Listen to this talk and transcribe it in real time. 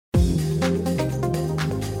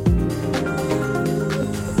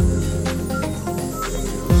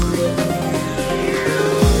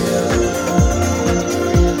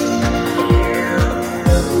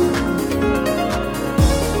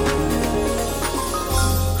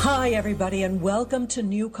Hi, everybody, and welcome to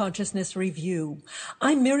New Consciousness Review.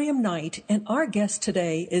 I'm Miriam Knight, and our guest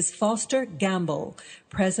today is Foster Gamble,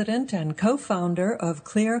 president and co-founder of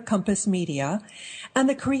Clear Compass Media, and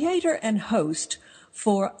the creator and host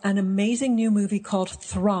for an amazing new movie called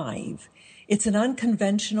Thrive. It's an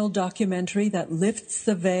unconventional documentary that lifts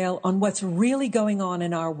the veil on what's really going on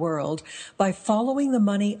in our world by following the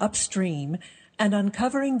money upstream and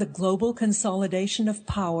uncovering the global consolidation of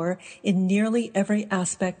power in nearly every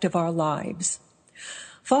aspect of our lives.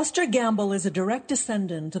 Foster Gamble is a direct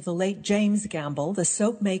descendant of the late James Gamble, the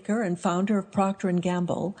soap maker and founder of Procter &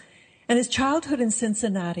 Gamble, and his childhood in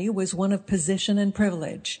Cincinnati was one of position and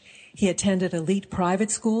privilege. He attended elite private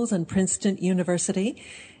schools and Princeton University,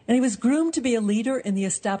 and he was groomed to be a leader in the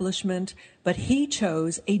establishment, but he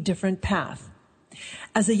chose a different path.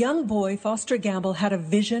 As a young boy, Foster Gamble had a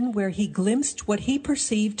vision where he glimpsed what he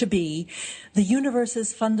perceived to be the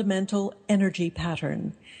universe's fundamental energy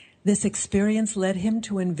pattern. This experience led him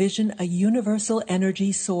to envision a universal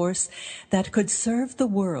energy source that could serve the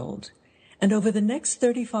world. And over the next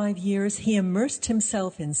 35 years, he immersed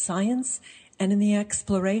himself in science and in the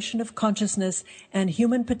exploration of consciousness and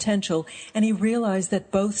human potential, and he realized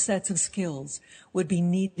that both sets of skills would be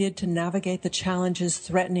needed to navigate the challenges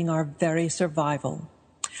threatening our very survival.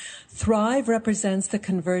 Thrive represents the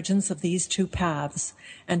convergence of these two paths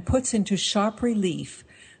and puts into sharp relief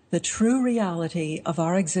the true reality of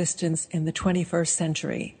our existence in the 21st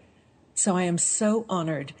century. So I am so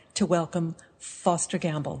honored to welcome Foster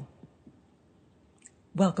Gamble.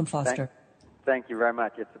 Welcome, Foster. Thank you very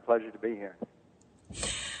much. It's a pleasure to be here.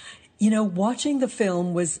 You know, watching the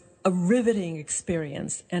film was a riveting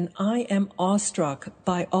experience, and I am awestruck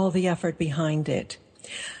by all the effort behind it.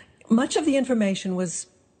 Much of the information was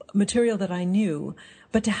material that I knew,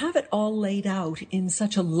 but to have it all laid out in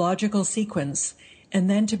such a logical sequence and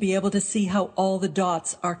then to be able to see how all the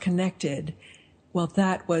dots are connected, well,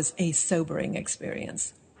 that was a sobering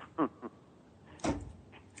experience.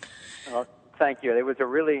 Well, thank you. It was a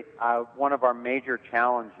really, one of our major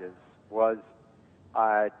challenges was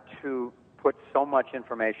to put so much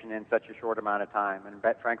information in such a short amount of time. And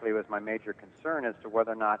frankly, it was my major concern as to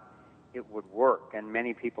whether or not it would work. And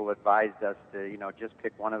many people advised us to, just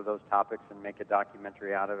pick one of those topics and make a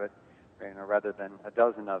documentary out of it, rather than a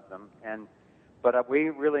dozen of them. But we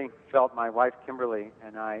really felt, my wife Kimberly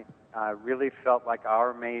and I really felt like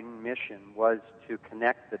our main mission was to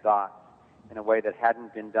connect the dots in a way that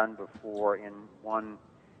hadn't been done before in one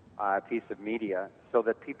piece of media, so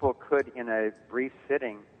that people could, in a brief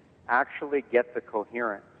sitting, actually get the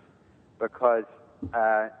coherence. Because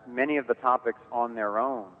many of the topics on their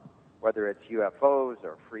own, whether it's UFOs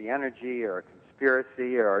or free energy or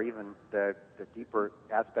conspiracy or even the deeper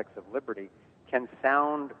aspects of liberty, can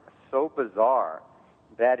sound so bizarre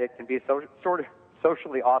that it can be sort of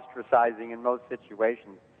socially ostracizing in most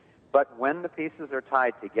situations. But when the pieces are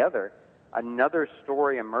tied together, another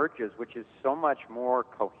story emerges which is so much more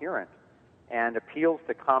coherent and appeals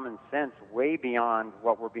to common sense way beyond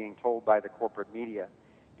what we're being told by the corporate media.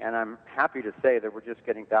 And I'm happy to say that we're just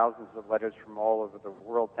getting thousands of letters from all over the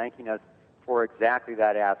world thanking us for exactly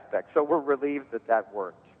that aspect. So we're relieved that that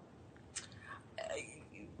worked.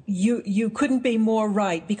 You couldn't be more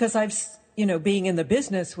right, because being in the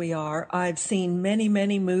business we are, I've seen many,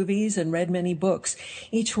 many movies and read many books,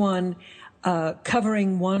 each one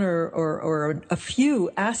covering one or a few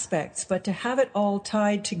aspects, but to have it all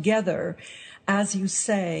tied together, as you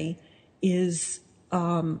say, is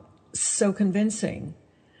so convincing.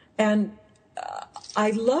 And I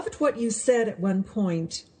loved what you said at one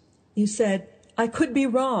point. You said, I could be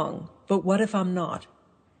wrong, but what if I'm not?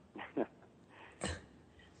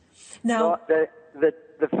 Now, well,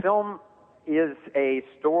 the film is a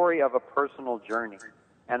story of a personal journey.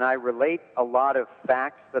 And I relate a lot of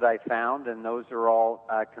facts that I found, and those are all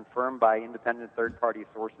confirmed by independent third-party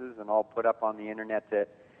sources and all put up on the Internet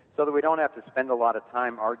so that we don't have to spend a lot of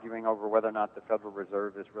time arguing over whether or not the Federal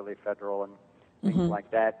Reserve is really federal and things like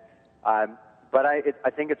that. But I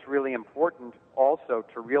think it's really important also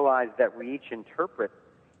to realize that we each interpret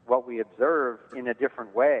what we observe in a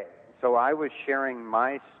different way. So I was sharing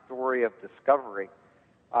my story of discovery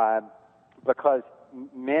because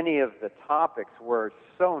many of the topics were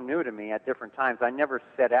so new to me at different times. I never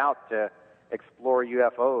set out to explore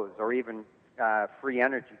UFOs or even free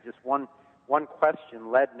energy. Just one question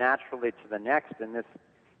led naturally to the next, and this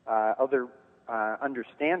other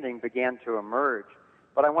understanding began to emerge.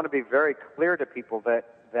 But I want to be very clear to people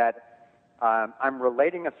that I'm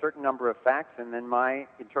relating a certain number of facts and then my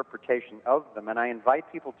interpretation of them, and I invite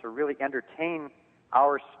people to really entertain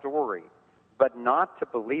our story but not to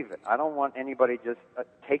believe it. I don't want anybody just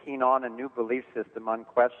taking on a new belief system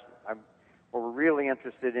unquestioned. We're really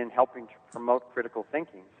interested in helping to promote critical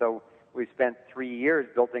thinking. So we spent 3 years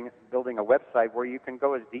building a website where you can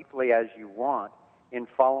go as deeply as you want in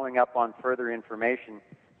following up on further information,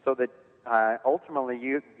 so that ultimately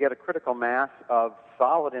you get a critical mass of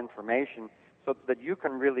solid information so that you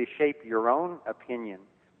can really shape your own opinion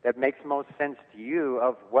that makes most sense to you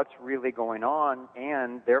of what's really going on,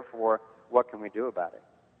 and therefore, what can we do about it?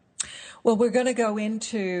 Well, we're going to go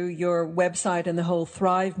into your website and the whole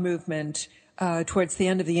Thrive movement towards the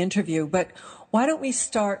end of the interview, but why don't we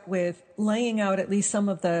start with laying out at least some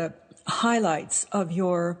of the highlights of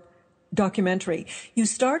your documentary. You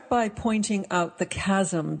start by pointing out the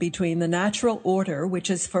chasm between the natural order, which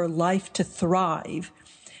is for life to thrive,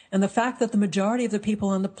 and the fact that the majority of the people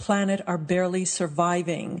on the planet are barely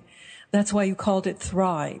surviving. That's why you called it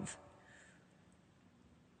Thrive.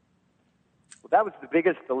 Well, that was the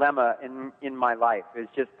biggest dilemma in my life, is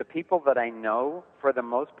just the people that I know, for the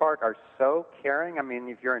most part, are so caring. I mean,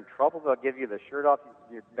 if you're in trouble, they'll give you the shirt off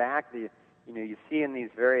your back. You see in these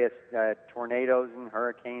various tornadoes and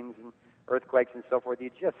hurricanes and earthquakes and so forth,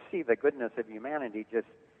 you just see the goodness of humanity just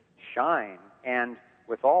shine. And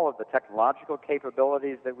with all of the technological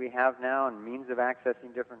capabilities that we have now and means of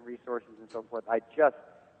accessing different resources and so forth, I just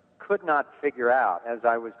could not figure out, as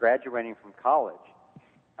I was graduating from college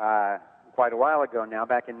quite a while ago now,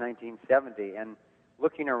 back in 1970, and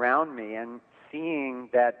looking around me and seeing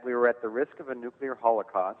that we were at the risk of a nuclear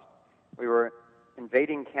holocaust. We were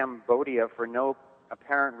invading Cambodia for no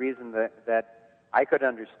apparent reason that I could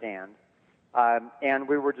understand, and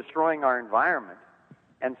we were destroying our environment.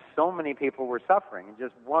 And so many people were suffering, and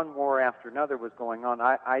just one war after another was going on.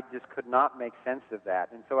 I just could not make sense of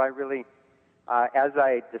that. And so I really, as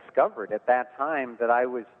I discovered at that time that I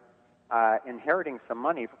was inheriting some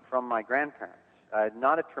money from my grandparents,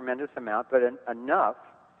 not a tremendous amount, but enough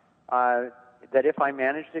that if I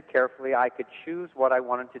managed it carefully, I could choose what I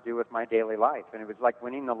wanted to do with my daily life. And it was like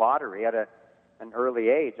winning the lottery at an early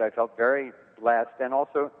age. I felt very blessed, and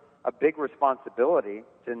also a big responsibility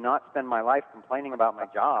to not spend my life complaining about my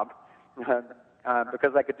job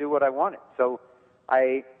because I could do what I wanted. So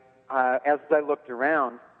as I looked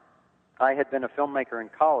around, I had been a filmmaker in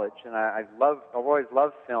college, and I've always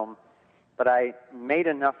loved film, but I made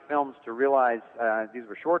enough films to realize, these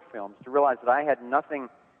were short films, to realize that I had nothing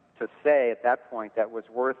to say at that point that was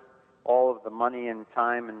worth all of the money and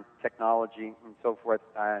time and technology and so forth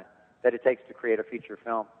that it takes to create a feature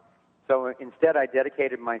film. So instead, I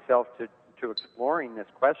dedicated myself to exploring this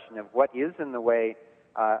question of what is in the way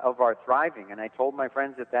of our thriving. And I told my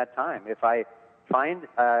friends at that time, if I find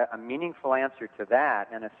a meaningful answer to that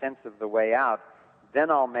and a sense of the way out, then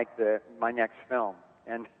I'll make my next film.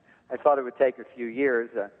 And I thought it would take a few years.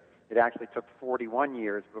 It actually took 41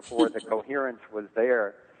 years before the coherence was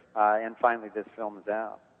there, and finally this film is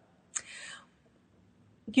out.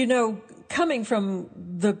 You know, coming from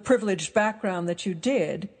the privileged background that you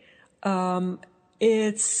did,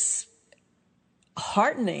 it's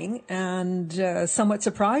heartening and somewhat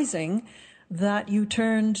surprising that you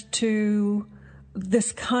turned to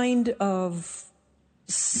this kind of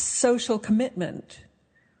social commitment.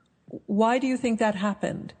 Why do you think that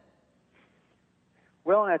happened?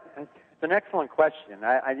 Well, it's an excellent question.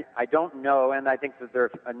 I don't know, and I think that there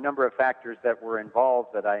are a number of factors that were involved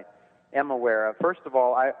that I am aware of. First of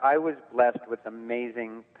all, I was blessed with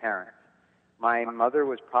amazing parents. My mother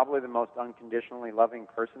was probably the most unconditionally loving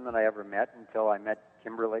person that I ever met until I met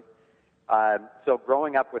Kimberly. So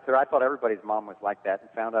growing up with her, I thought everybody's mom was like that, and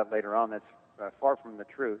found out later on that's far from the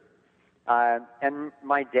truth. And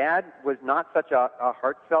my dad was not such a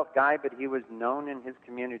heartfelt guy, but he was known in his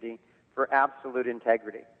community for absolute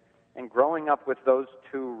integrity. And growing up with those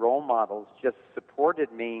two role models just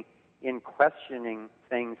supported me in questioning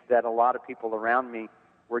things that a lot of people around me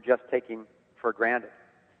were just taking for granted.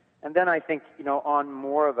 And then I think, on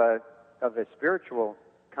more of a spiritual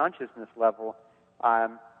consciousness level,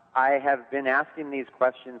 I have been asking these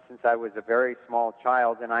questions since I was a very small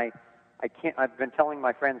child, and I've been telling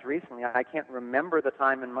my friends recently, I can't remember the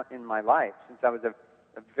time in my life since I was a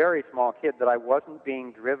very small kid that I wasn't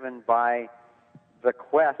being driven by the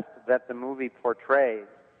quest that the movie portrays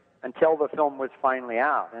until the film was finally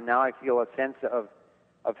out. And now I feel a sense of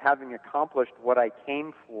having accomplished what I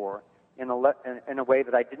came for in a way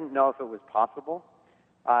that I didn't know if it was possible.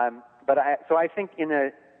 So I think in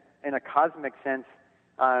a cosmic sense,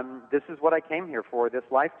 this is what I came here for this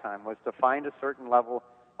lifetime, was to find a certain level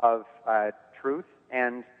of truth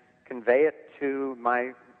and convey it to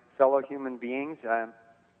my fellow human beings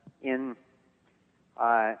in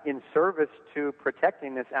in service to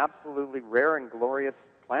protecting this absolutely rare and glorious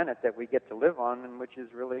planet that we get to live on and which is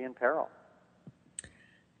really in peril.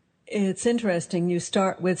 It's interesting. You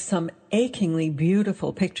start with some achingly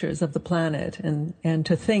beautiful pictures of the planet, and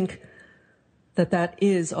to think that that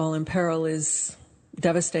is all in peril is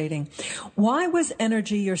devastating. Why was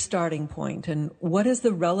energy your starting point, and what is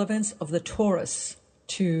the relevance of the torus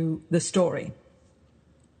to the story?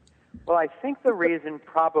 Well, I think the reason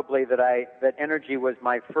probably that energy was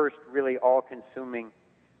my first really all-consuming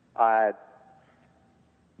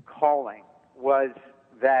calling was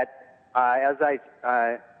that as I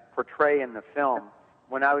portray in the film,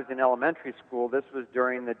 when I was in elementary school, this was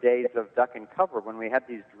during the days of duck and cover, when we had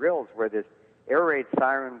these drills where this air raid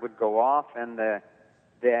siren would go off and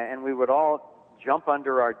and we would all jump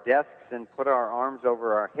under our desks and put our arms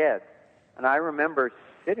over our heads. And I remember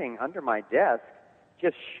sitting under my desk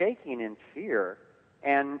just shaking in fear.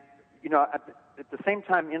 And, at the same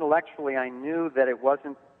time, intellectually, I knew that it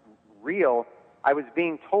wasn't real. I was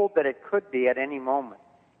being told that it could be at any moment.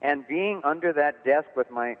 And being under that desk with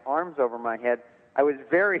my arms over my head, I was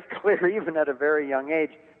very clear, even at a very young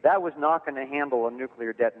age, that was not going to handle a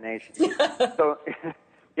nuclear detonation. So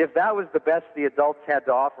if that was the best the adults had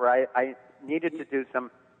to offer, I needed to do some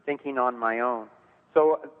thinking on my own.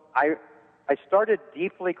 So I started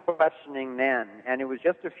deeply questioning then, and it was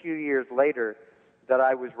just a few years later that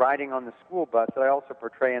I was riding on the school bus that I also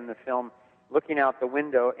portray in the film, looking out the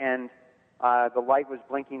window, and the light was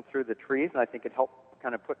blinking through the trees, and I think it helped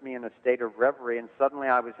kind of put me in a state of reverie, and suddenly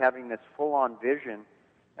I was having this full-on vision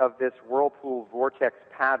of this whirlpool vortex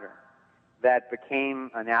pattern that became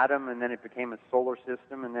an atom, and then it became a solar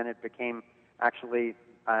system, and then it became actually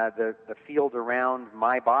the field around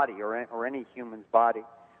my body or any human's body.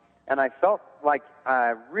 And I felt like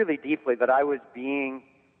really deeply that I was being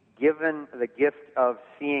given the gift of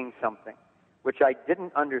seeing something, which I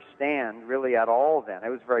didn't understand really at all then. It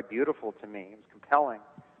was very beautiful to me. It was compelling.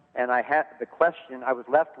 And I was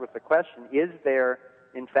left with the question, is there,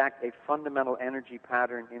 in fact, a fundamental energy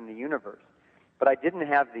pattern in the universe? But I didn't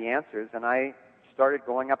have the answers, and I started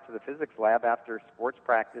going up to the physics lab after sports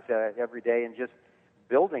practice every day and just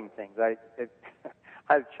building things.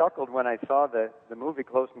 I chuckled when I saw the movie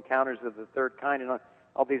Close Encounters of the Third Kind, and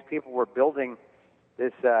all these people were building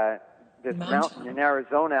this mountain in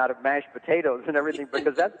Arizona out of mashed potatoes and everything,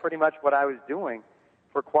 because that's pretty much what I was doing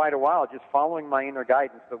for quite a while, just following my inner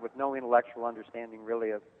guidance, but with no intellectual understanding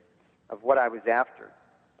really of what I was after.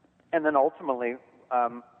 And then ultimately,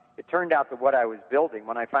 it turned out that what I was building,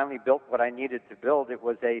 when I finally built what I needed to build, it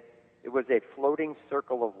was a floating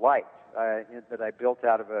circle of light that I built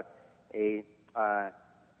out of a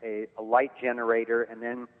light generator and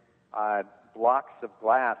then blocks of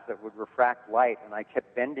glass that would refract light, and I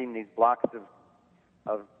kept bending these blocks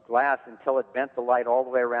of glass until it bent the light all the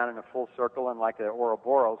way around in a full circle, and like an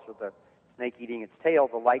Ouroboros, or the snake eating its tail,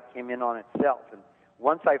 the light came in on itself. And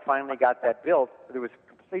once I finally got that built, there was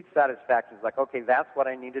complete satisfaction. It's like, okay, that's what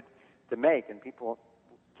I needed to make. And people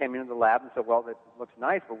came into the lab and said, well, that looks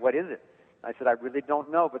nice, but what is it? I said, I really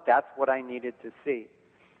don't know, but that's what I needed to see.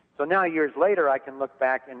 So now, years later, I can look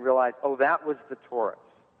back and realize, oh, that was the torus.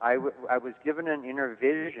 I was given an inner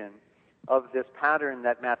vision of this pattern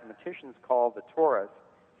that mathematicians call the torus.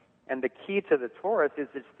 And the key to the torus is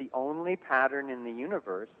it's the only pattern in the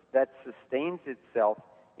universe that sustains itself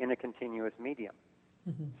in a continuous medium.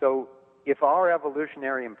 Mm-hmm. So if our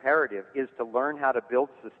evolutionary imperative is to learn how to build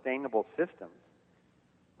sustainable systems,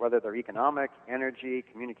 whether they're economic, energy,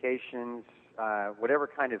 communications, whatever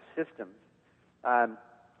kind of systems,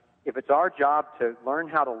 if it's our job to learn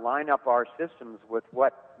how to line up our systems with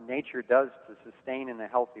what nature does to sustain in a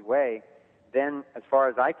healthy way, then as far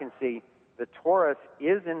as I can see, the torus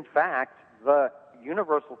is in fact the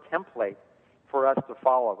universal template for us to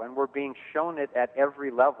follow, and we're being shown it at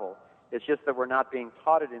every level. It's just that we're not being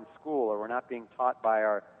taught it in school, or we're not being taught by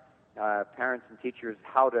our parents and teachers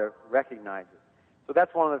how to recognize it. So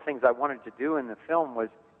that's one of the things I wanted to do in the film, was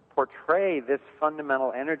portray this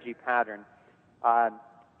fundamental energy pattern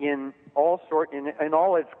in all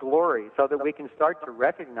its glory, so that we can start to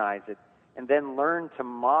recognize it and then learn to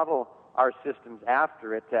model our systems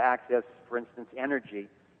after it to access, for instance, energy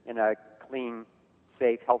in a clean,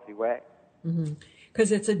 safe, healthy way.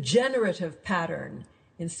 Because it's a generative pattern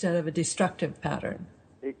instead of a destructive pattern.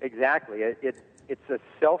 Exactly. It's a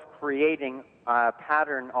self-creating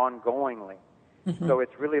pattern ongoingly. Mm-hmm. So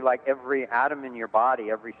it's really like every atom in your body,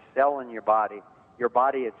 every cell in your body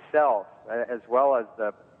itself, as well as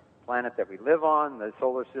the planet that we live on, the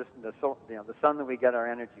solar system, the sun that we get our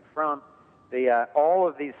energy from. All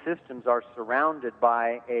of these systems are surrounded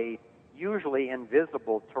by a usually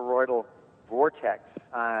invisible toroidal vortex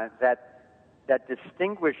that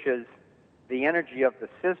distinguishes the energy of the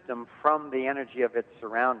system from the energy of its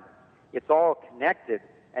surroundings. It's all connected,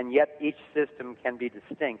 and yet each system can be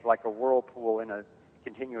distinct, like a whirlpool in a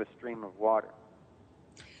continuous stream of water.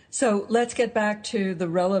 So let's get back to the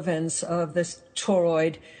relevance of this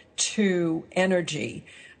toroid to energy.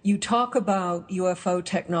 You talk about UFO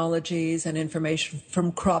technologies and information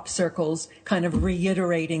from crop circles kind of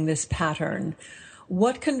reiterating this pattern.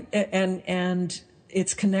 And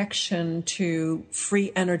its connection to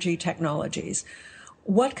free energy technologies.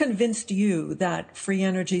 What convinced you that free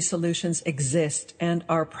energy solutions exist and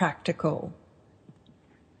are practical?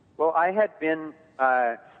 Well, I had been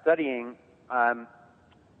studying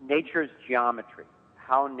nature's geometry,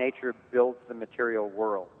 how nature builds the material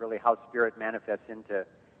world, really how spirit manifests into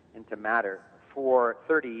matter, for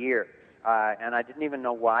 30 years. And I didn't even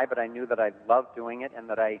know why, but I knew that I loved doing it and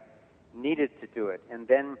that I needed to do it. And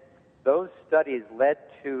then those studies led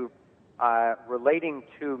to relating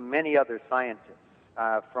to many other scientists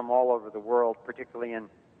from all over the world, particularly in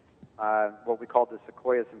what we call the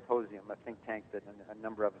Sequoia Symposium, a think tank that a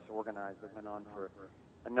number of us organized that went on for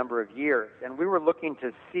a number of years. And we were looking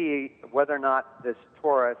to see whether or not this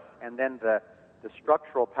torus and then the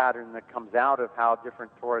structural pattern that comes out of how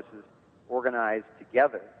different toruses organize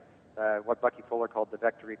together, what Bucky Fuller called the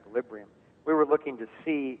vector equilibrium. We were looking to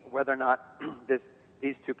see whether or not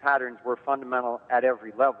these two patterns were fundamental at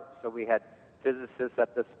every level. So we had physicists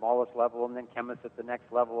at the smallest level, and then chemists at the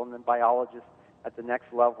next level, and then biologists at the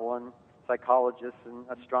next level, and psychologists and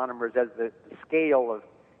astronomers as the scale of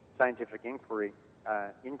scientific inquiry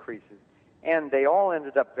increases. And they all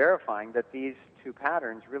ended up verifying that these two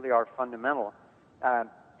patterns really are fundamental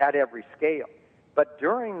at every scale. But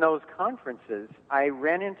during those conferences, I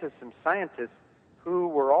ran into some scientists who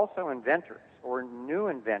were also inventors or new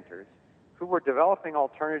inventors who were developing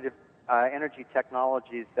alternative energy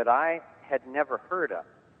technologies that I had never heard of.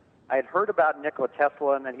 I had heard about Nikola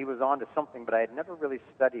Tesla and that he was onto something, but I had never really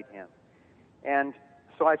studied him. And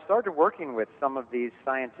so I started working with some of these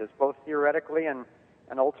scientists, both theoretically and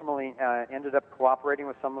ultimately ended up cooperating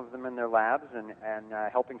with some of them in their labs and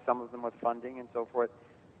helping some of them with funding and so forth.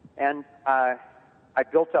 And I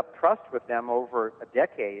built up trust with them over a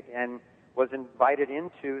decade and was invited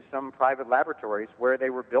into some private laboratories where they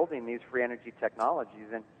were building these free energy technologies.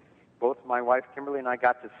 And both my wife Kimberly and I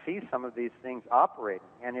got to see some of these things operating,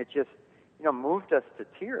 and it just moved us to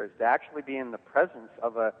tears to actually be in the presence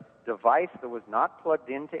of a device that was not plugged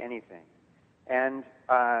into anything, and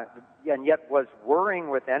yet was whirring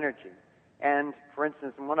with energy. And for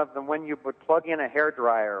instance, in one of them, when you would plug in a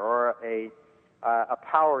hairdryer or a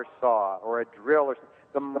power saw or a drill, or something,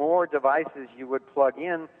 the more devices you would plug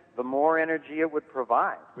in, the more energy it would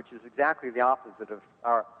provide, which is exactly the opposite of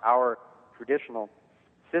our traditional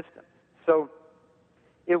system. So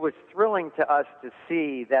it was thrilling to us to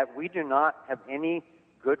see that we do not have any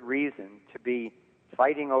good reason to be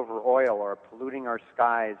fighting over oil or polluting our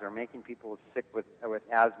skies or making people sick with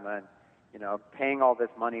asthma and paying all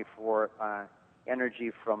this money for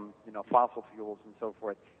energy from fossil fuels and so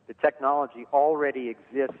forth. The technology already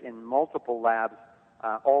exists in multiple labs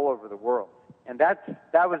all over the world, and that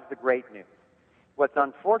was the great news. What's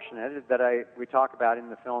unfortunate is that we talk about in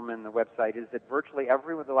the film and the website is that virtually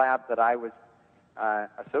every lab that I was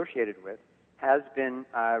associated with has been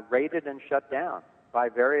raided and shut down by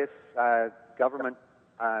various government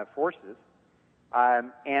forces,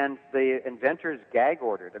 and the inventors gag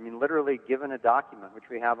ordered. I mean, literally given a document, which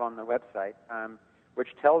we have on the website, which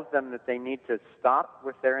tells them that they need to stop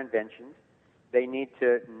with their inventions. They need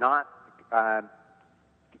to not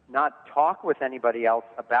talk with anybody else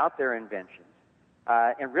about their inventions.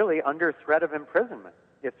 And really under threat of imprisonment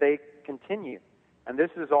if they continue. And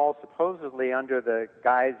this is all supposedly under the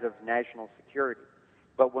guise of national security.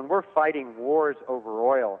 But when we're fighting wars over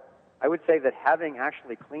oil, I would say that having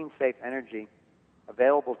actually clean, safe energy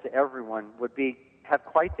available to everyone would have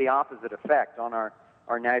quite the opposite effect on our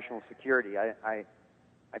national security. I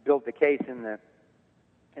build the case in the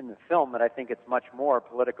film that I think it's much more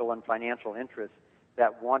political and financial interests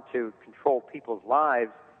that want to control people's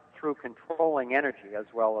lives through controlling energy as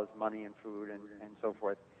well as money and food and so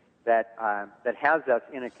forth, that has us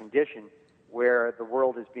in a condition where the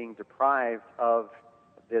world is being deprived of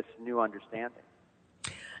this new understanding.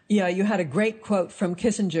 Yeah, you had a great quote from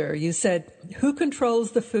Kissinger. You said, "Who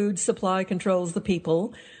controls the food supply controls the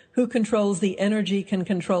people. Who controls the energy can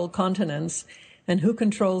control continents. And who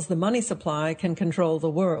controls the money supply can control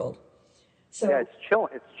the world." So, yeah,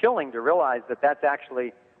 it's chilling to realize that that's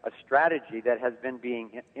actually a strategy that has been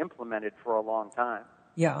being implemented for a long time.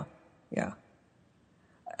 Yeah.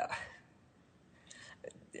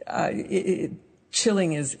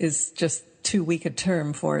 chilling is just too weak a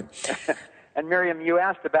term for it. And Miriam, you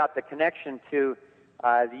asked about the connection to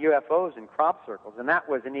the UFOs and crop circles, and that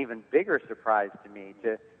was an even bigger surprise to me.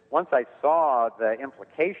 Once I saw the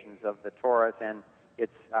implications of the torus and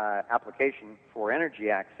its application for energy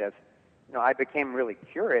access, I became really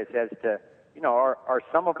curious as to, are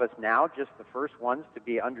some of us now just the first ones to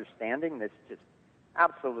be understanding this just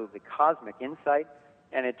absolutely cosmic insight?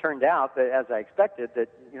 And it turned out that, as I expected, that,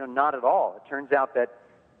 not at all. It turns out that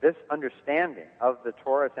this understanding of the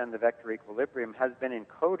torus and the vector equilibrium has been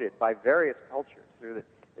encoded by various cultures through the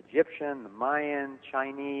Egyptian, the Mayan,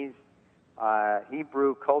 Chinese,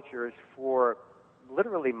 Hebrew cultures for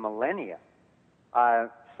literally millennia.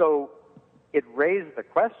 So it raised the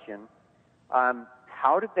question,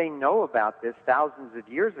 how did they know about this thousands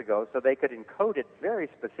of years ago so they could encode it very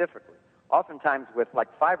specifically, oftentimes with like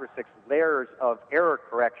 5 or 6 layers of error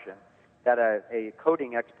correction that a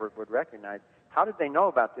coding expert would recognize? How did they know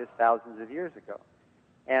about this thousands of years ago?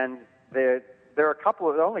 And there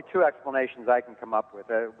are only 2 explanations I can come up with.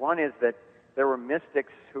 One is that there were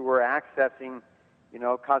mystics who were accessing,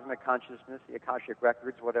 cosmic consciousness, the Akashic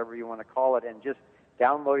records, whatever you want to call it, and just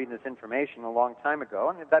downloading this information a long time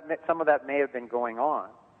ago. And some of that may have been going on.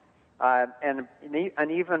 And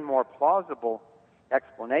an even more plausible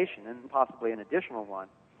explanation, and possibly an additional one,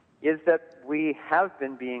 is that we have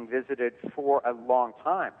been being visited for a long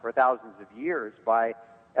time, for thousands of years, by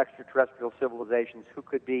extraterrestrial civilizations who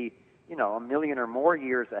could be, 1 million or more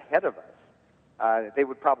years ahead of us. They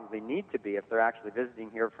would probably need to be if they're actually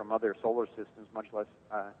visiting here from other solar systems, much less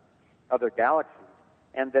other galaxies.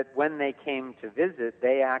 And that when they came to visit,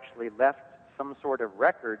 they actually left some sort of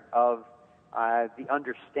record of the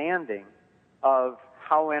understanding of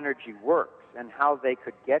how energy works and how they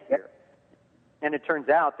could get here. And it turns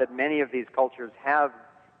out that many of these cultures have,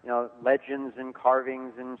 legends and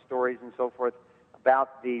carvings and stories and so forth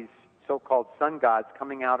about these so-called sun gods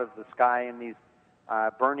coming out of the sky in these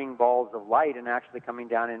burning balls of light and actually coming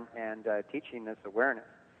down and teaching this awareness.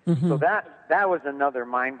 Mm-hmm. So that was another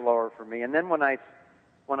mind blower for me. And then when I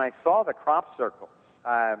saw the crop circles,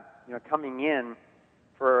 coming in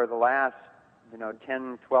for the last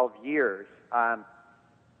 10, 12 years,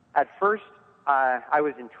 at first I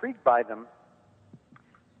was intrigued by them.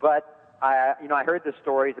 But I heard the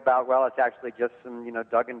stories about, well, it's actually just some,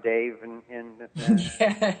 Doug and Dave and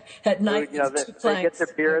yeah, at night, they get their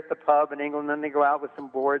beer at the pub in England, and then they go out with some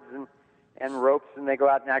boards and ropes, and they go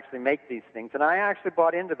out and actually make these things. And I actually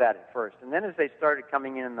bought into that at first. And then as they started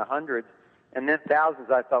coming in the hundreds and then thousands,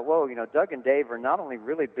 I thought, whoa, Doug and Dave are not only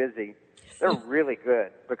really busy, they're really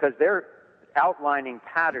good, because they're outlining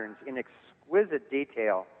patterns in exquisite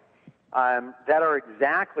detail that are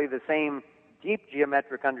exactly the same deep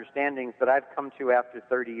geometric understandings that I've come to after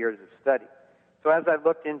 30 years of study. So as I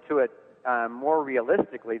looked into it more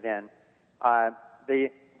realistically then,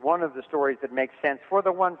 one of the stories that makes sense for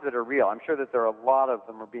the ones that are real, I'm sure that there are a lot of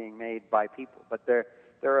them are being made by people, but there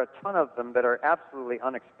are a ton of them that are absolutely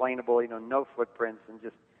unexplainable, no footprints and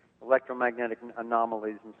just electromagnetic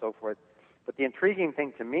anomalies and so forth. But the intriguing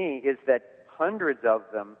thing to me is that hundreds of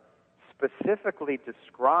them specifically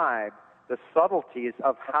describe the subtleties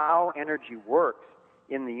of how energy works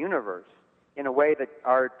in the universe in a way that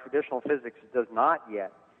our traditional physics does not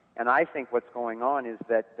yet. And I think what's going on is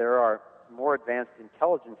that there are more advanced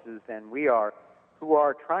intelligences than we are who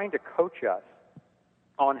are trying to coach us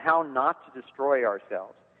on how not to destroy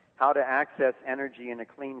ourselves, how to access energy in a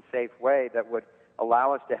clean, safe way that would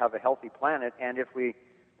allow us to have a healthy planet. And if we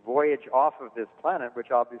voyage off of this planet,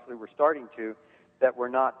 which obviously we're starting to, that we're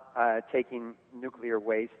not taking nuclear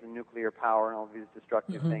waste and nuclear power and all these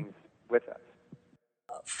destructive things with us.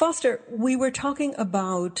 Foster, we were talking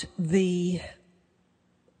about the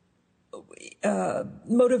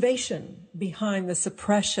motivation behind the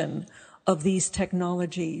suppression of these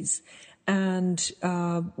technologies and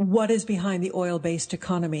what is behind the oil-based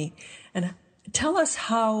economy. And tell us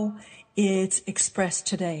how it's expressed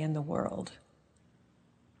today in the world.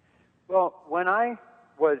 Well, when I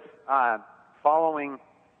was following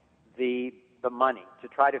the money to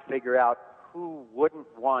try to figure out who wouldn't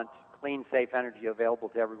want clean, safe energy available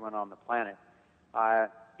to everyone on the planet,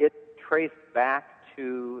 it traced back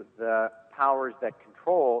to the powers that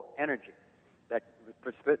control energy, that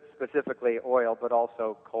specifically oil, but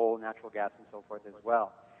also coal, natural gas, and so forth as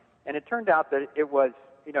well. And it turned out that it was,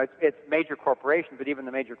 it's major corporations, but even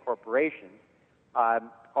the major corporations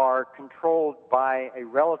are controlled by a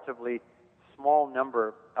relatively small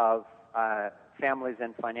number of families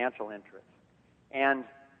and financial interests. And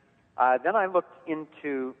then I looked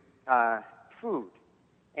into food.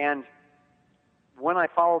 And when I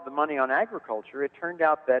followed the money on agriculture, it turned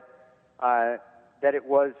out that that it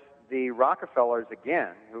was the Rockefellers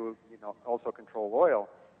again, who also control oil.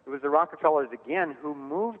 It was the Rockefellers again who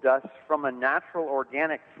moved us from a natural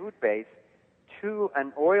organic food base to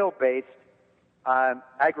an oil-based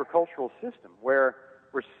agricultural system where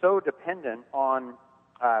we're so dependent on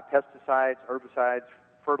pesticides, herbicides,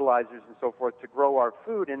 fertilizers, and so forth to grow our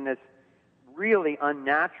food in this really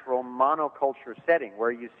unnatural monoculture setting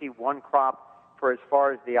where you see one crop for as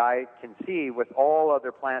far as the eye can see with all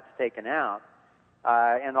other plants taken out,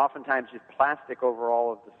 and oftentimes just plastic over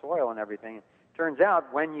all of the soil and everything. It turns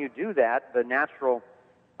out when you do that, the natural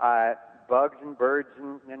bugs and birds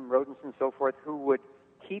and rodents and so forth who would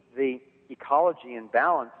keep the ecology in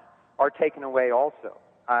balance are taken away also.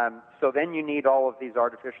 So then you need all of these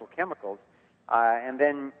artificial chemicals. And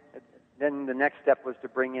then the next step was to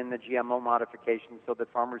bring in the GMO modifications so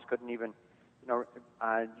that farmers couldn't even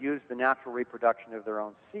use the natural reproduction of their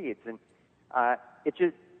own seeds. And it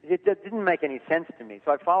didn't make any sense to me.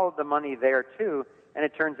 So I followed the money there too, and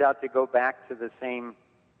it turns out to go back to the same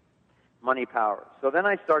money power. So then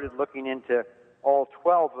I started looking into all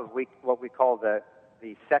 12 of what we call the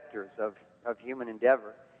sectors of human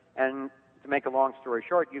endeavor. And to make a long story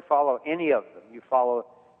short, you follow any of them. You follow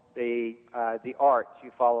the arts,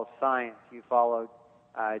 you follow science, you follow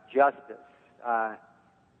justice,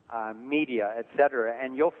 media, etc.,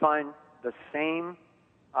 and you'll find the same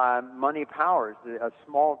money powers, a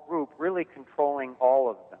small group really controlling all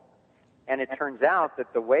of them. And it turns out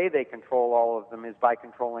that the way they control all of them is by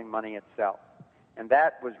controlling money itself. And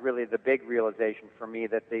that was really the big realization for me,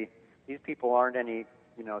 that these people aren't any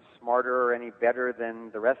smarter or any better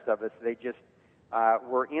than the rest of us. They just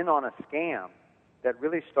were in on a scam that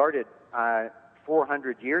really started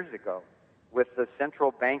 400 years ago with the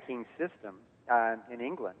central banking system in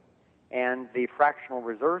England and the fractional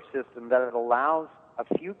reserve system that it allows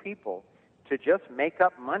a few people to just make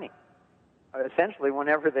up money, essentially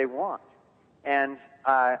whenever they want. And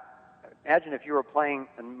imagine if you were playing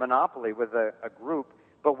Monopoly with a group,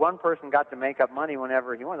 but one person got to make up money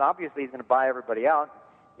whenever he wants. Obviously, he's going to buy everybody out,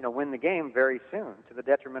 win the game very soon to the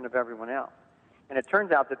detriment of everyone else. And it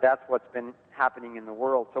turns out that that's what's been happening in the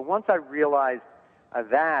world. So once I realized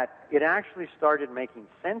that, it actually started making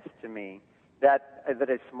sense to me that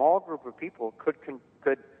a small group of people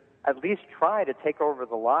could at least try to take over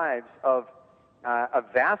the lives of a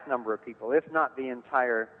vast number of people, if not the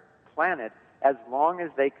entire planet, as long as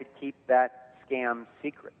they could keep that scam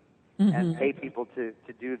secret and pay people to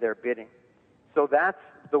do their bidding. So that's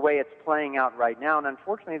the way it's playing out right now. And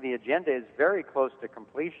unfortunately, the agenda is very close to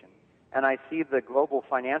completion. And I see the global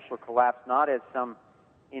financial collapse not as some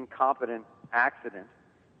incompetent accident,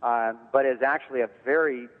 but as actually a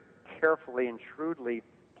very carefully and shrewdly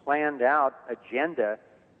planned out agenda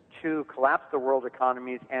to collapse the world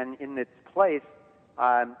economies and in its place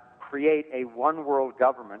create a one world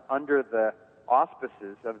government under the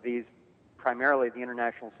auspices of these, primarily the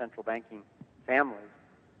international central banking families,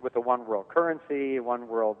 with a one world currency, one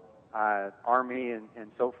world army,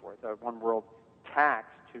 and so forth, a one world tax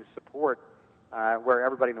to support where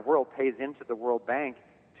everybody in the world pays into the World Bank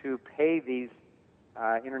to pay these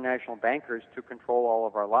international bankers to control all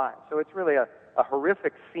of our lives. So it's really a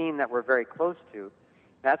horrific scene that we're very close to.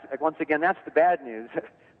 Once again, that's the bad news.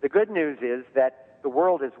 The good news is that the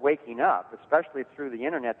world is waking up, especially through the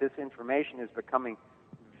internet. This information is becoming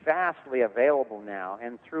vastly available now,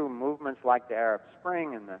 and through movements like the Arab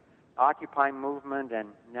Spring and the Occupy movement, and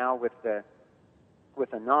now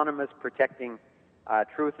with Anonymous protecting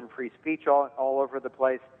truth and free speech all over the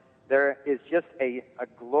place, there is just a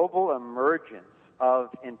global emergence of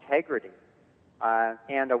integrity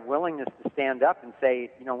and a willingness to stand up and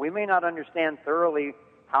say, we may not understand thoroughly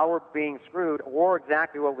how we're being screwed or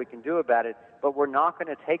exactly what we can do about it, but we're not going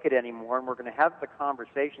to take it anymore, and we're going to have the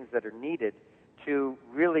conversations that are needed to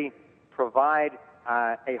really provide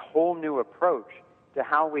a whole new approach to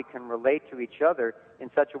how we can relate to each other in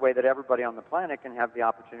such a way that everybody on the planet can have the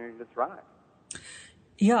opportunity to thrive.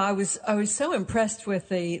 Yeah, I was so impressed with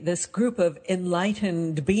this group of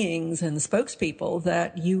enlightened beings and spokespeople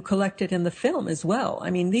that you collected in the film as well. I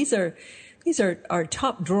mean, these are our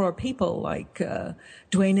top drawer people like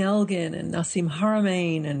Dwayne Elgin and Nassim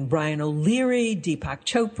Haramein and Brian O'Leary, Deepak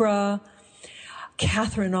Chopra,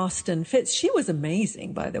 Catherine Austin Fitts. She was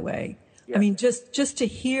amazing, by the way. Yes. I mean, just to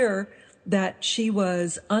hear that she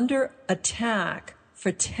was under attack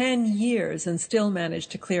for 10 years and still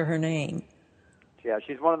managed to clear her name. Yeah,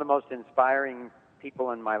 she's one of the most inspiring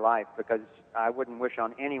people in my life, because I wouldn't wish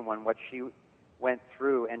on anyone what she went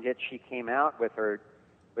through, and yet she came out with her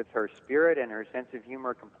spirit and her sense of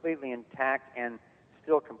humor completely intact and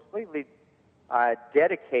still completely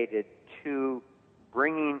dedicated to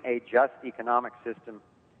bringing a just economic system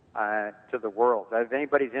to the world. If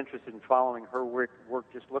anybody's interested in following her work,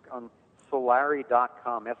 just look on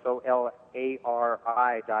Solari.com,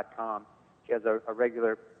 SOLARI.com. She has a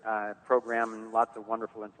regular program and lots of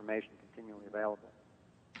wonderful information continually available.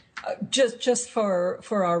 Just for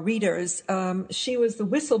our readers, she was the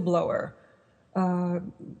whistleblower.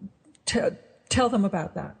 Tell them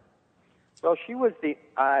about that. Well, she was the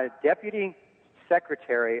Deputy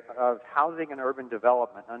Secretary of Housing and Urban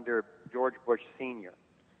Development under George Bush Sr.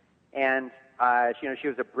 And she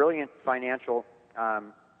was a brilliant financial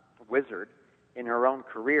wizard in her own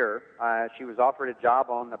career. She was offered a job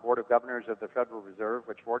on the Board of Governors of the Federal Reserve,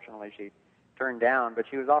 which fortunately she turned down. But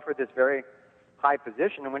she was offered this very high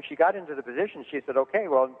position. And when she got into the position, she said, okay,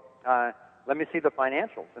 well, let me see the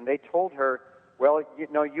financials. And they told her, well,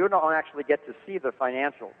 you don't actually get to see the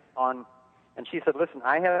financials on. And she said, listen,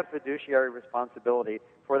 I have a fiduciary responsibility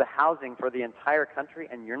for the housing for the entire country,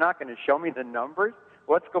 and you're not going to show me the numbers?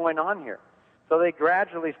 What's going on here? So they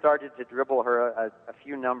gradually started to dribble her a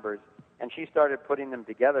few numbers, and she started putting them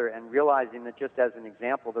together and realizing that, just as an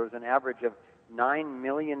example, there was an average of $9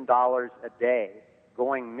 million a day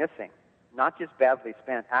going missing, not just badly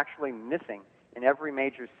spent, actually missing in every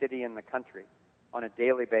major city in the country on a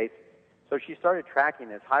daily basis. So she started tracking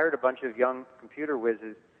this, hired a bunch of young computer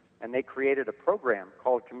whizzes, and they created a program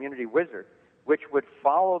called Community Wizard, which would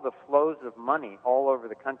follow the flows of money all over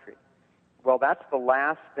the country. Well, that's the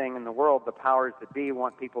last thing in the world the powers that be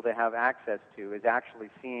want people to have access to, is actually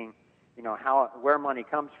seeing, where money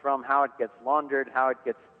comes from, how it gets laundered, how it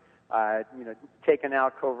gets, taken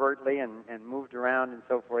out covertly and moved around and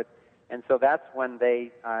so forth. And so that's when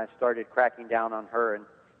they started cracking down on her, and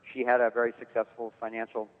she had a very successful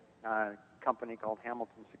financial company called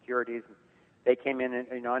Hamilton Securities. And they came in and,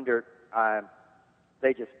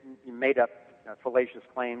 they just made up fallacious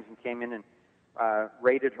claims and came in and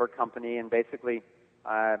raided her company and basically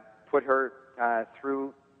put her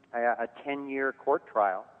through a 10-year court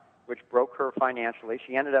trial, which broke her financially.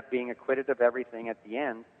 She ended up being acquitted of everything at the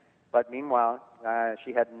end, but meanwhile,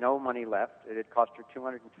 she had no money left. It had cost her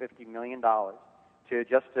 $250 million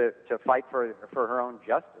to fight for her own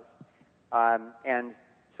justice. And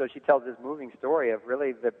so she tells this moving story of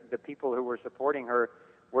really the people who were supporting her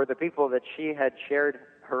were the people that she had shared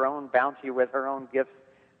her own bounty with, her own gifts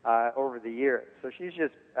over the years. So she's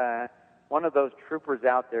just one of those troopers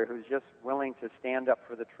out there who's just willing to stand up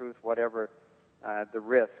for the truth, whatever the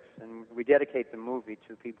risks. And we dedicate the movie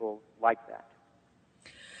to people like that.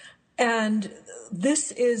 And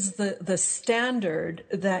this is the standard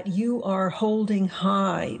that you are holding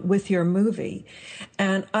high with your movie.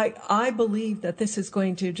 And I believe that this is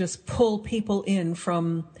going to just pull people in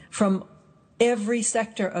from every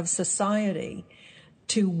sector of society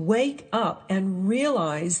to wake up and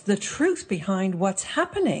realize the truth behind what's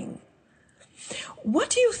happening. What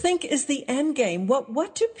do you think is the end game?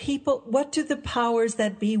 What do the powers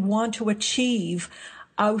that be want to achieve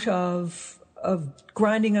out of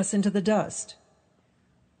grinding us into the dust?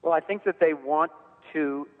 Well, I think that they want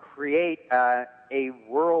to create a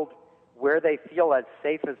world where they feel as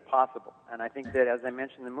safe as possible. And I think that, as I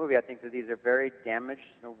mentioned in the movie, I think that these are very damaged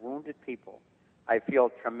and wounded people. I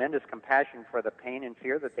feel tremendous compassion for the pain and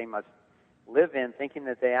fear that they must live in, thinking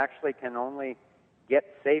that they actually can only get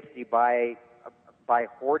safety by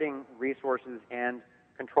hoarding resources and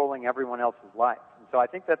controlling everyone else's life. And so I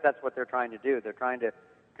think that that's what they're trying to do. They're trying to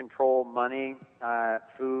control money,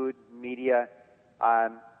 food, media,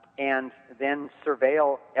 and then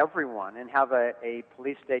surveil everyone and have a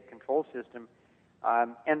police state control system,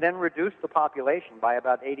 and then reduce the population by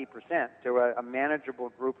about 80% to a manageable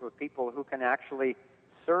group of people who can actually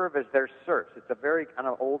serve as their serfs. It's a very kind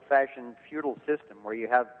of old-fashioned feudal system where you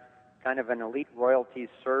have kind of an elite royalty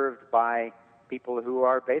served by people who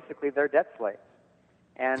are basically their debt slaves.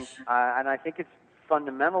 And I think it's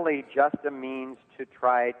fundamentally just a means to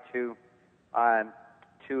try to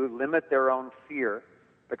limit their own fear,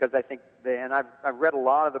 because I think, and I've read a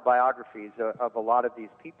lot of the biographies of a lot of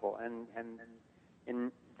these people, and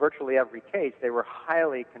in virtually every case, they were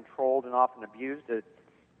highly controlled and often abused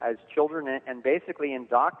as children, and basically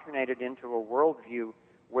indoctrinated into a worldview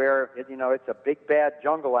where it's a big bad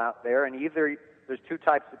jungle out there, and either there's two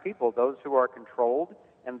types of people: those who are controlled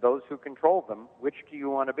and those who control them. Which do you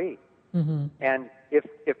want to be? Mm-hmm. And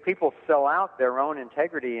if people sell out their own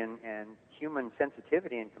integrity and human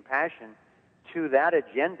sensitivity and compassion to that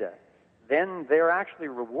agenda, then they're actually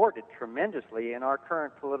rewarded tremendously in our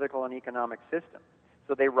current political and economic system.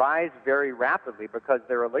 So they rise very rapidly because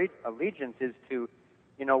their allegiance is to,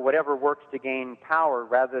 whatever works to gain power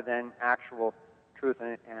rather than actual truth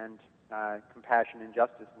and compassion and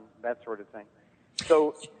justice and that sort of thing.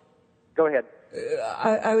 So, go ahead.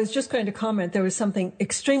 I was just going to comment, there was something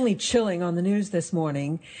extremely chilling on the news this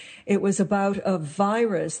morning. It was about a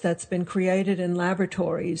virus that's been created in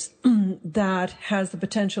laboratories that has the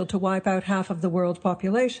potential to wipe out half of the world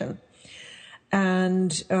population.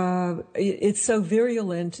 And it's so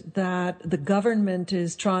virulent that the government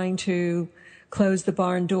is trying to close the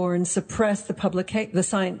barn door and suppress the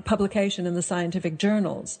publication in the scientific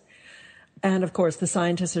journals. And, of course, the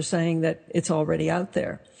scientists are saying that it's already out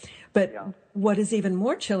there. But what is even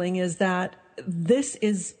more chilling is that this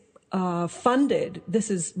is this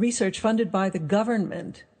is research funded by the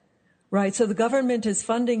government, right? So the government is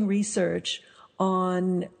funding research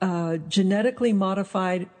on genetically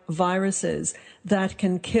modified viruses that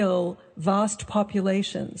can kill vast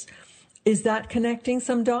populations. Is that connecting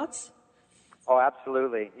some dots? Oh,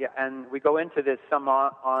 absolutely. Yeah, and we go into this some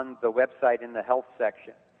on the website in the health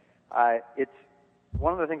section. It's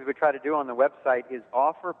one of the things we try to do on the website is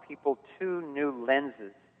offer people two new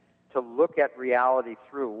lenses to look at reality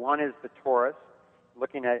through. One is the torus,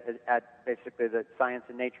 looking at basically the science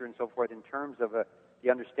and nature and so forth in terms of the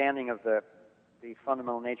understanding of the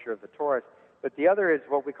fundamental nature of the torus. But the other is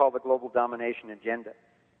what we call the global domination agenda.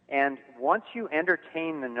 And once you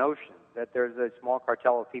entertain the notion that there's a small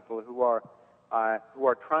cartel of people who are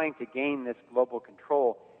trying to gain this global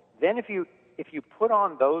control, then if you put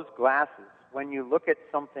on those glasses, when you look at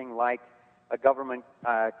something like a government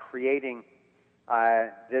creating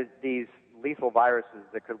these lethal viruses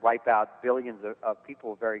that could wipe out billions of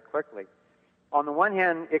people very quickly, on the one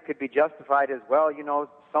hand, it could be justified as, well,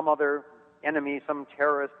 some other enemy, some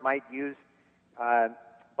terrorist might use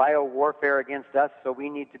bio-warfare against us, so we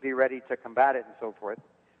need to be ready to combat it and so forth.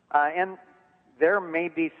 And there may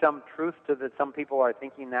be some truth to that. Some people are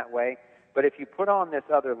thinking that way. But if you put on this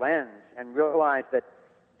other lens and realize that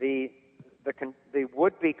the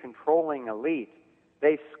would-be controlling elite,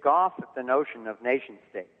 they scoff at the notion of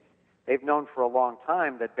nation-states. They've known for a long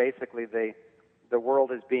time that basically the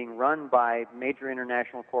world is being run by major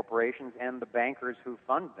international corporations and the bankers who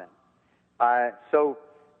fund them. So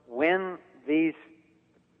when these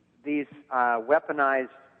weaponized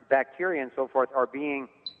bacteria and so forth are being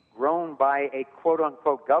grown by a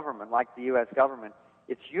quote-unquote government like the U.S. government,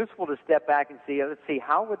 it's useful to step back and see, let's see,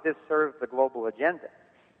 how would this serve the global agenda?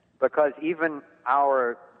 Because even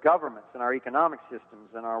our governments and our economic systems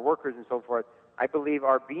and our workers and so forth, I believe,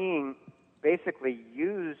 are being basically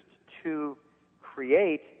used to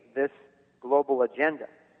create this global agenda.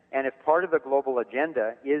 And if part of the global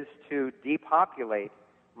agenda is to depopulate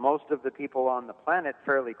most of the people on the planet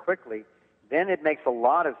fairly quickly, then it makes a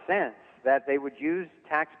lot of sense that they would use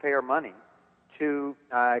taxpayer money to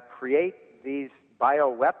create these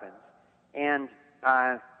bioweapons and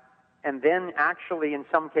then actually, in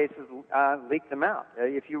some cases, leak them out.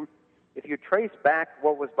 If you trace back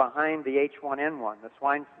what was behind the H1N1, the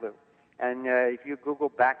swine flu, and if you Google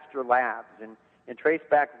Baxter Labs and trace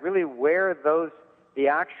back really where the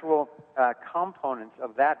actual components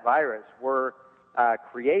of that virus were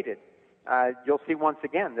created, you'll see once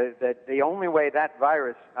again that the only way that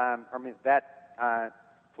virus, that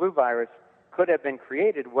flu virus could have been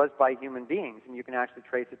created was by human beings, and you can actually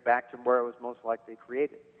trace it back to where it was most likely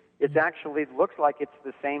created. It actually looks like it's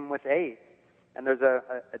the same with AIDS. And there's a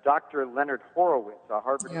Dr. Leonard Horowitz, a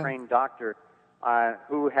Harvard-trained doctor,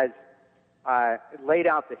 who has laid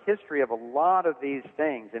out the history of a lot of these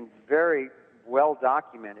things and very well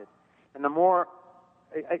documented. And the more,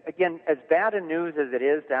 again, as bad a news as it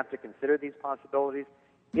is to have to consider these possibilities,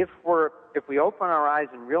 if we open our eyes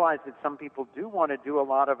and realize that some people do want to do a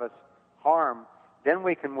lot of us harm, then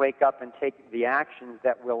we can wake up and take the actions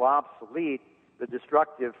that will obsolete the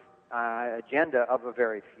destructive agenda of a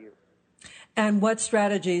very few. And what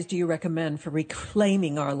strategies do you recommend for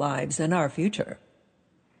reclaiming our lives and our future?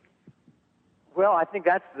 Well, I think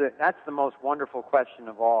that's the most wonderful question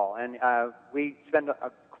of all, and we spend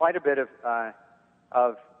quite a bit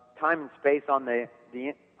of time and space on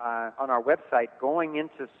on our website going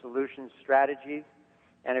into solution strategies.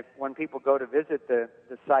 And when people go to visit the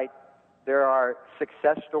site, there are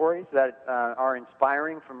success stories that are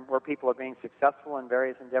inspiring from where people are being successful in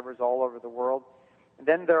various endeavors all over the world. And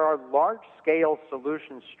then there are large-scale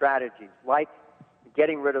solution strategies, like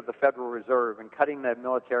getting rid of the Federal Reserve and cutting the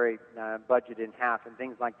military budget in half and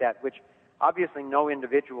things like that, which obviously no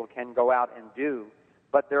individual can go out and do.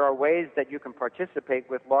 But there are ways that you can participate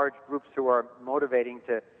with large groups who are motivating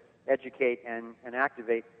to educate and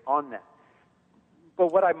activate on that.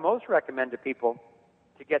 But what I most recommend to people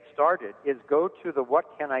to get started is go to the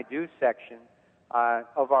What Can I Do section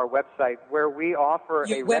of our website, where we offer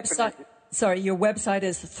Your website. sorry, your website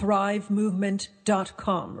is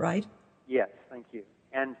thrivemovement.com, right? Yes, thank you.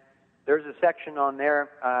 And there's a section on there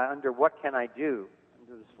under What Can I Do,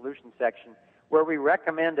 under the Solutions section, where we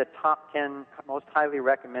recommend a top 10 most highly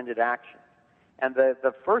recommended actions. And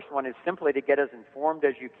the first one is simply to get as informed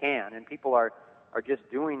as you can. And people are just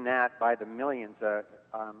doing that by the millions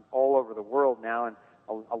all over the world now, and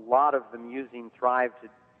a lot of them using Thrive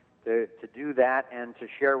to do that and to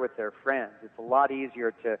share with their friends. It's a lot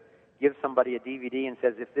easier to give somebody a DVD and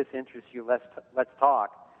says, if this interests you, let's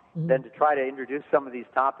talk, than to try to introduce some of these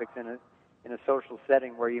topics in a social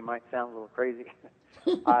setting where you might sound a little crazy.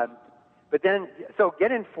 But then, so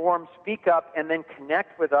get informed, speak up, and then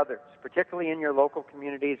connect with others, particularly in your local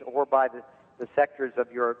communities or by the sectors of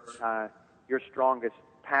your strongest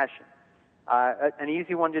passion. An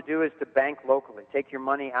easy one to do is to bank locally. Take your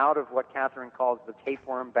money out of what Catherine calls the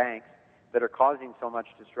tapeworm banks that are causing so much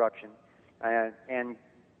destruction and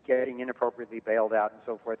getting inappropriately bailed out and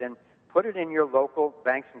so forth. And put it in your local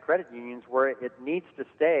banks and credit unions where it needs to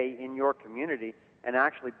stay in your community and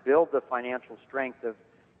actually build the financial strength of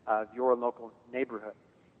your local neighborhood.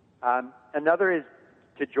 Another is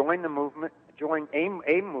to join the movement, join a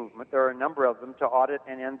movement, there are a number of them, to audit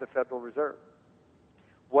and end the Federal Reserve.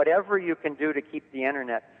 Whatever you can do to keep the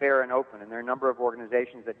Internet fair and open, and there are a number of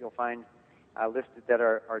organizations that you'll find listed that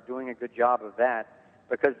are doing a good job of that,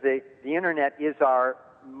 because the Internet is our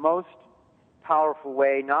most powerful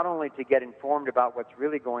way not only to get informed about what's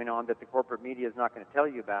really going on that the corporate media is not going to tell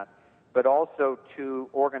you about, but also to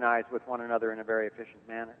organize with one another in a very efficient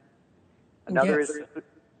manner. Another is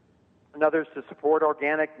to support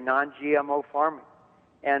organic, non-GMO farming.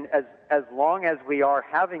 And as long as we are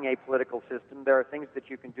having a political system, there are things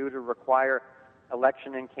that you can do to require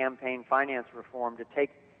election and campaign finance reform to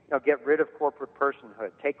get rid of corporate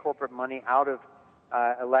personhood, take corporate money out of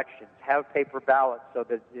elections, have paper ballots so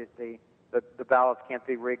that the ballots can't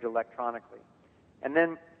be rigged electronically. And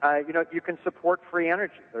then, you can support free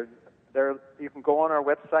energy. You can go on our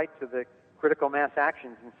website to the Critical Mass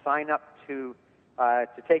Actions and sign up to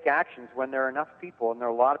take actions when there are enough people, and there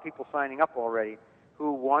are a lot of people signing up already,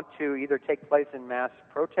 who want to either take place in mass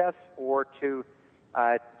protests or to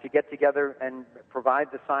get together and provide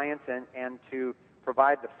the science and to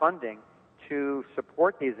provide the funding to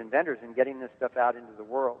support these inventors in getting this stuff out into the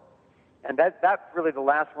world. And that's really the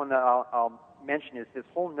last one that I'll mention is this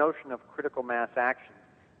whole notion of critical mass action.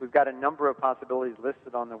 We've got a number of possibilities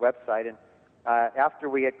listed on the website, and after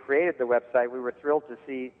we had created the website, we were thrilled to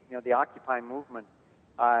see the Occupy movement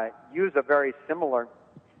use a very similar.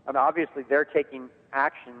 Obviously, they're taking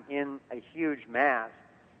action in a huge mass.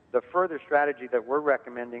 The further strategy that we're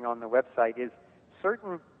recommending on the website is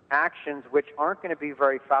certain actions which aren't going to be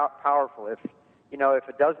very powerful. If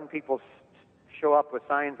a dozen people show up with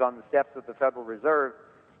signs on the steps of the Federal Reserve,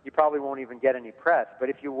 you probably won't even get any press. But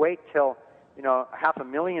if you wait till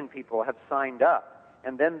 500,000 people have signed up,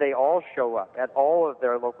 and then they all show up at all of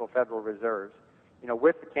their local Federal Reserves,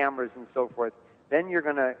 with the cameras and so forth, then you're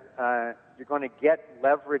going to get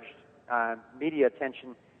leveraged media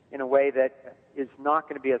attention in a way that is not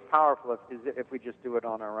going to be as powerful if we just do it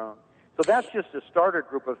on our own. So that's just a starter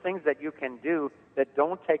group of things that you can do that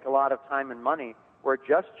don't take a lot of time and money, where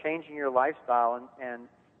just changing your lifestyle and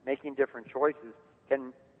making different choices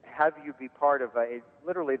can have you be part of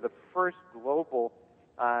literally the first global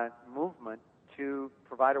movement to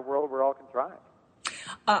provide a world where all can thrive.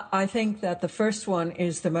 I think that the first one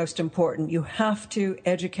is the most important. You have to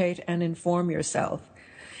educate and inform yourself.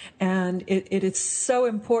 And it is so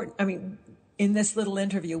important. I mean, in this little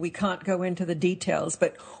interview, we can't go into the details,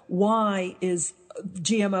 but why is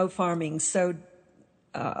GMO farming so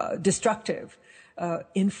destructive?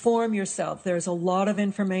 Inform yourself. There's a lot of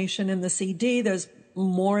information in the CD. There's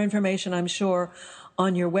more information, I'm sure,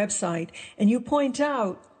 on your website. And you point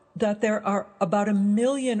out that there are about 1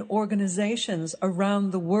 million organizations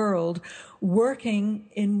around the world working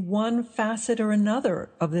in one facet or another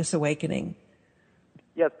of this awakening.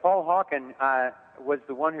 Yes, Paul Hawken was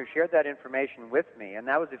the one who shared that information with me, and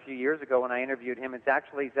that was a few years ago when I interviewed him. It's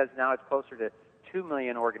actually, he says now it's closer to 2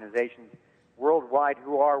 million organizations worldwide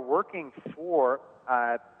who are working for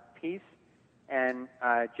peace and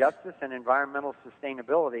justice and environmental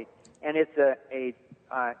sustainability, and it's a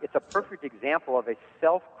perfect example of a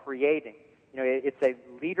self-creating. It's a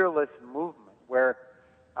leaderless movement where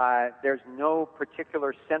there's no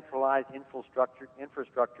particular centralized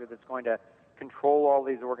infrastructure that's going to control all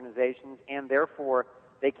these organizations, and therefore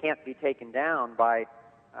they can't be taken down by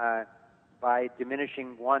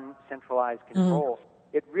diminishing one centralized control.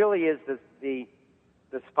 It really is the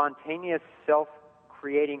spontaneous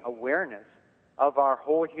self-creating awareness of our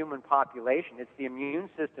whole human population. It's the immune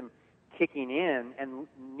system kicking in and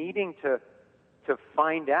needing to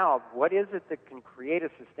find out what is it that can create a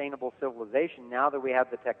sustainable civilization now that we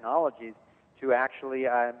have the technologies to actually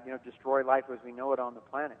destroy life as we know it on the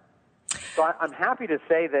planet. So I'm happy to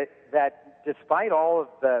say that despite all of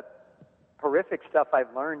the horrific stuff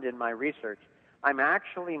I've learned in my research, I'm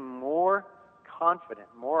actually more confident,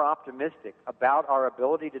 more optimistic about our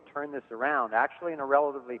ability to turn this around, actually in a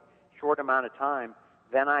relatively short amount of time,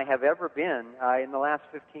 than I have ever been in the last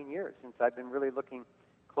 15 years since I've been really looking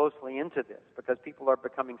closely into this, because people are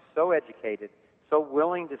becoming so educated, so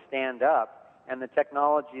willing to stand up, and the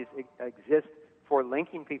technologies exist for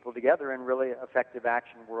linking people together in really effective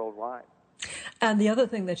action worldwide. And the other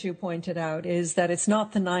thing that you pointed out is that it's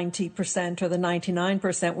not the 90% or the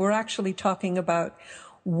 99%. We're actually talking about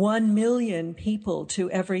 1 million people to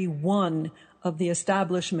every one of the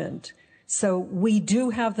establishment. So we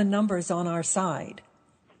do have the numbers on our side.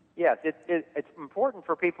 Yes, it's important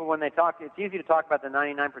for people when they talk. It's easy to talk about the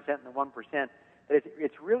 99% and the 1%, but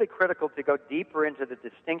it's really critical to go deeper into the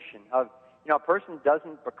distinction of, a person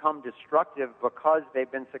doesn't become destructive because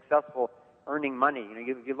they've been successful earning money.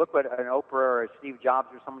 If you look what an Oprah or a Steve Jobs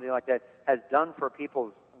or somebody like that has done for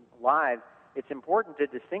people's lives, it's important to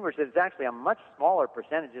distinguish that it's actually a much smaller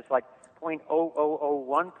percentage. It's like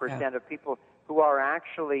 0.0001% of people who are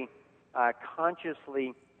actually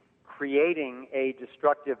consciously creating a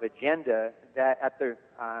destructive agenda that at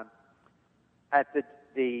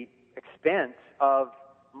the expense of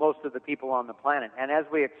most of the people on the planet. And as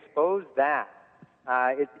we expose that,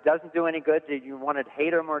 it doesn't do any good that you want to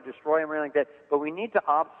hate them or destroy them or anything like that, but we need to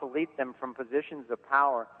obsolete them from positions of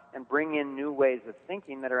power and bring in new ways of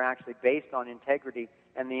thinking that are actually based on integrity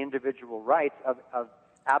and the individual rights of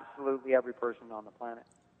absolutely every person on the planet.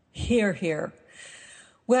 Hear, hear.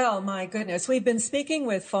 Well, my goodness, we've been speaking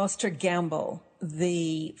with Foster Gamble,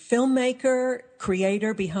 the filmmaker,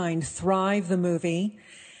 creator behind Thrive the movie.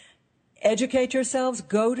 Educate yourselves.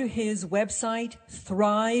 Go to his website,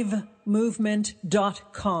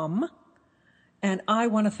 thrivemovement.com. And I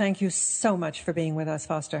want to thank you so much for being with us,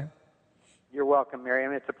 Foster. You're welcome,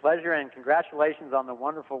 Miriam. It's a pleasure, and congratulations on the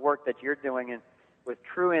wonderful work that you're doing with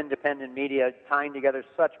true independent media, tying together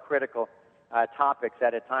such critical topics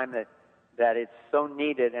at a time that it's so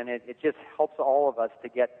needed, and it just helps all of us to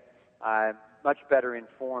get much better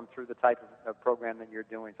informed through the type of program that you're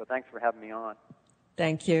doing. So thanks for having me on.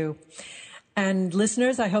 Thank you. And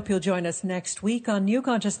listeners, I hope you'll join us next week on New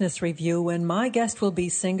Consciousness Review, when my guest will be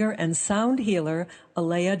singer and sound healer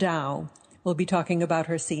Alea Dow. We'll be talking about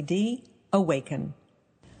her CD, Awaken.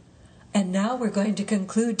 And now we're going to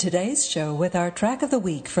conclude today's show with our track of the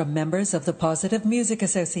week from members of the Positive Music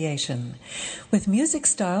Association. With music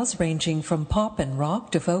styles ranging from pop and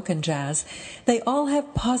rock to folk and jazz, they all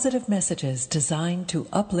have positive messages designed to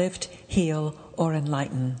uplift, heal, or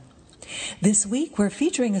enlighten. This week we're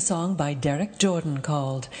featuring a song by Derek Jordan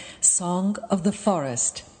called Song of the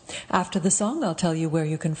Forest. After the song, I'll tell you where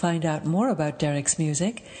you can find out more about Derek's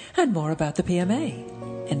music and more about the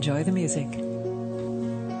PMA. Enjoy the music.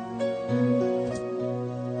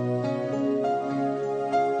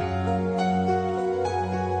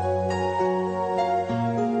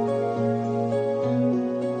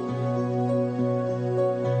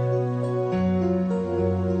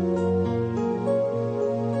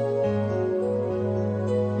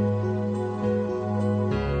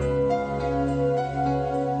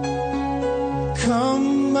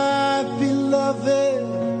 Come, my beloved,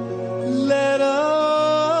 let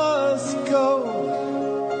us go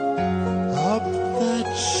up that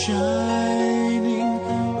shining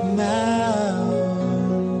mountain,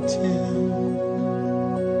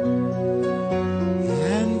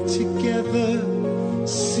 and together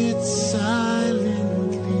sit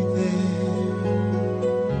silently there.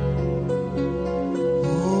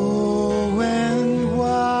 Oh, and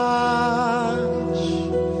watch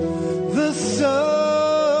the sun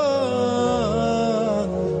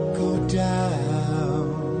go down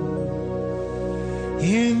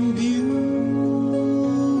in beauty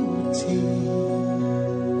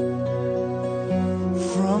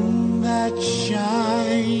from that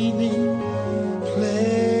shining place.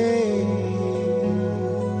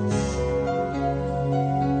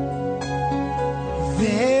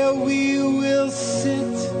 There we will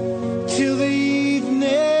sit till the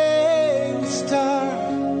evening star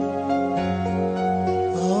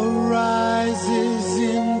arises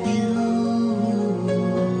in beauty.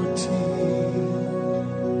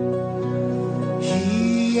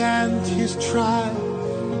 He and his tribe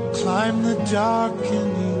climb the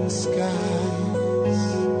darkening skies,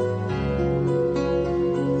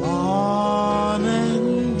 on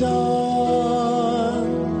and on,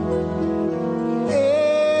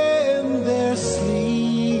 and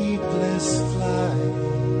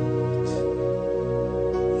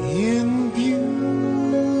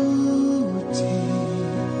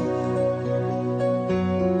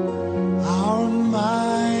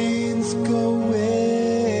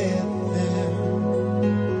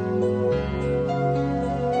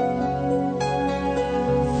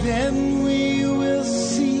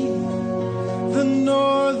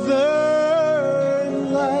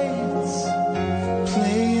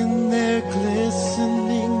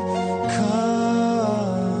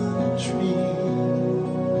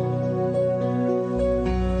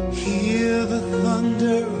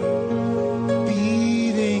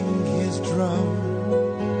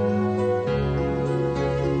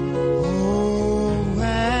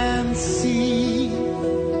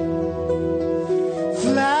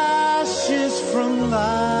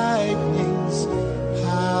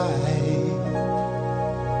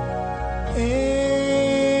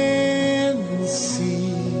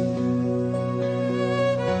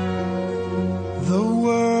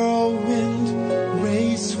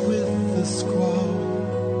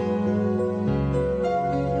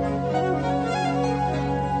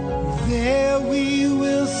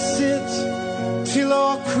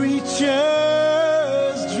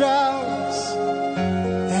creatures drowse,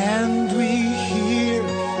 and we hear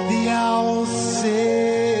the owls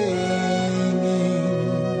singing.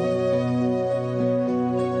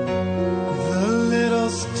 The little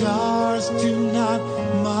stars do not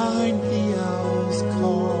mind the owl's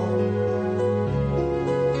call,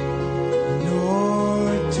 nor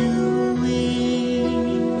do we.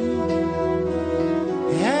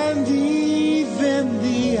 And even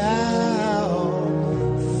the owl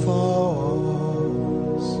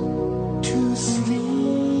falls to sleeping.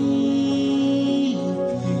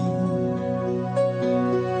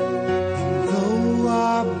 Though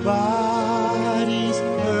our bodies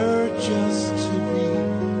urge us to be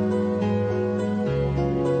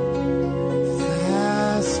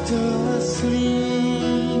fast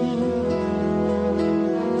asleep,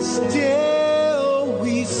 still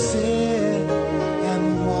we sit and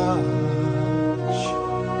watch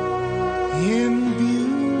in beauty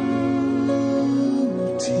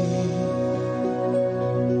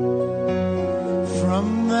from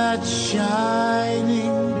that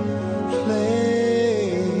shining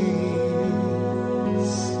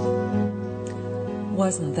place.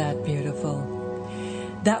 Wasn't that beautiful?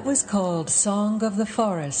 That was called Song of the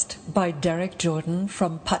Forest by Derek Jordan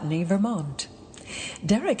from Putney, Vermont.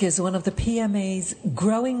 Derek is one of the PMA's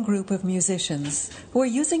growing group of musicians who are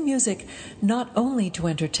using music not only to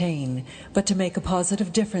entertain, but to make a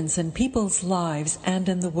positive difference in people's lives and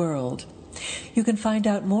in the world. You can find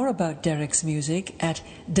out more about Derek's music at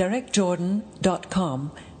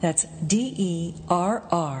derekjordan.com. That's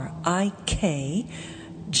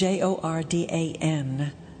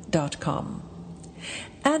DERRIKJORDAN.com.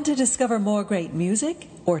 And to discover more great music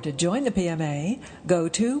or to join the PMA, go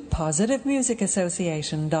to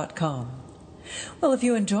positivemusicassociation.com. Well, if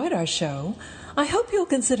you enjoyed our show, I hope you'll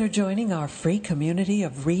consider joining our free community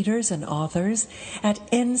of readers and authors at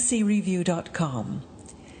ncreview.com.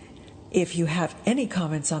 If you have any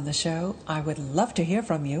comments on the show, I would love to hear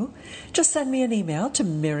from you. Just send me an email to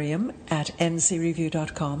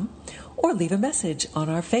miriam@ncreview.com or leave a message on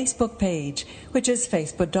our Facebook page, which is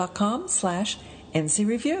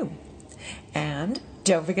facebook.com/ncreview. And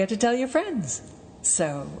don't forget to tell your friends.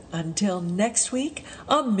 So until next week,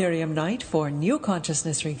 I'm Miriam Knight for New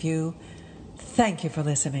Consciousness Review. Thank you for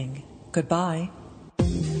listening. Goodbye.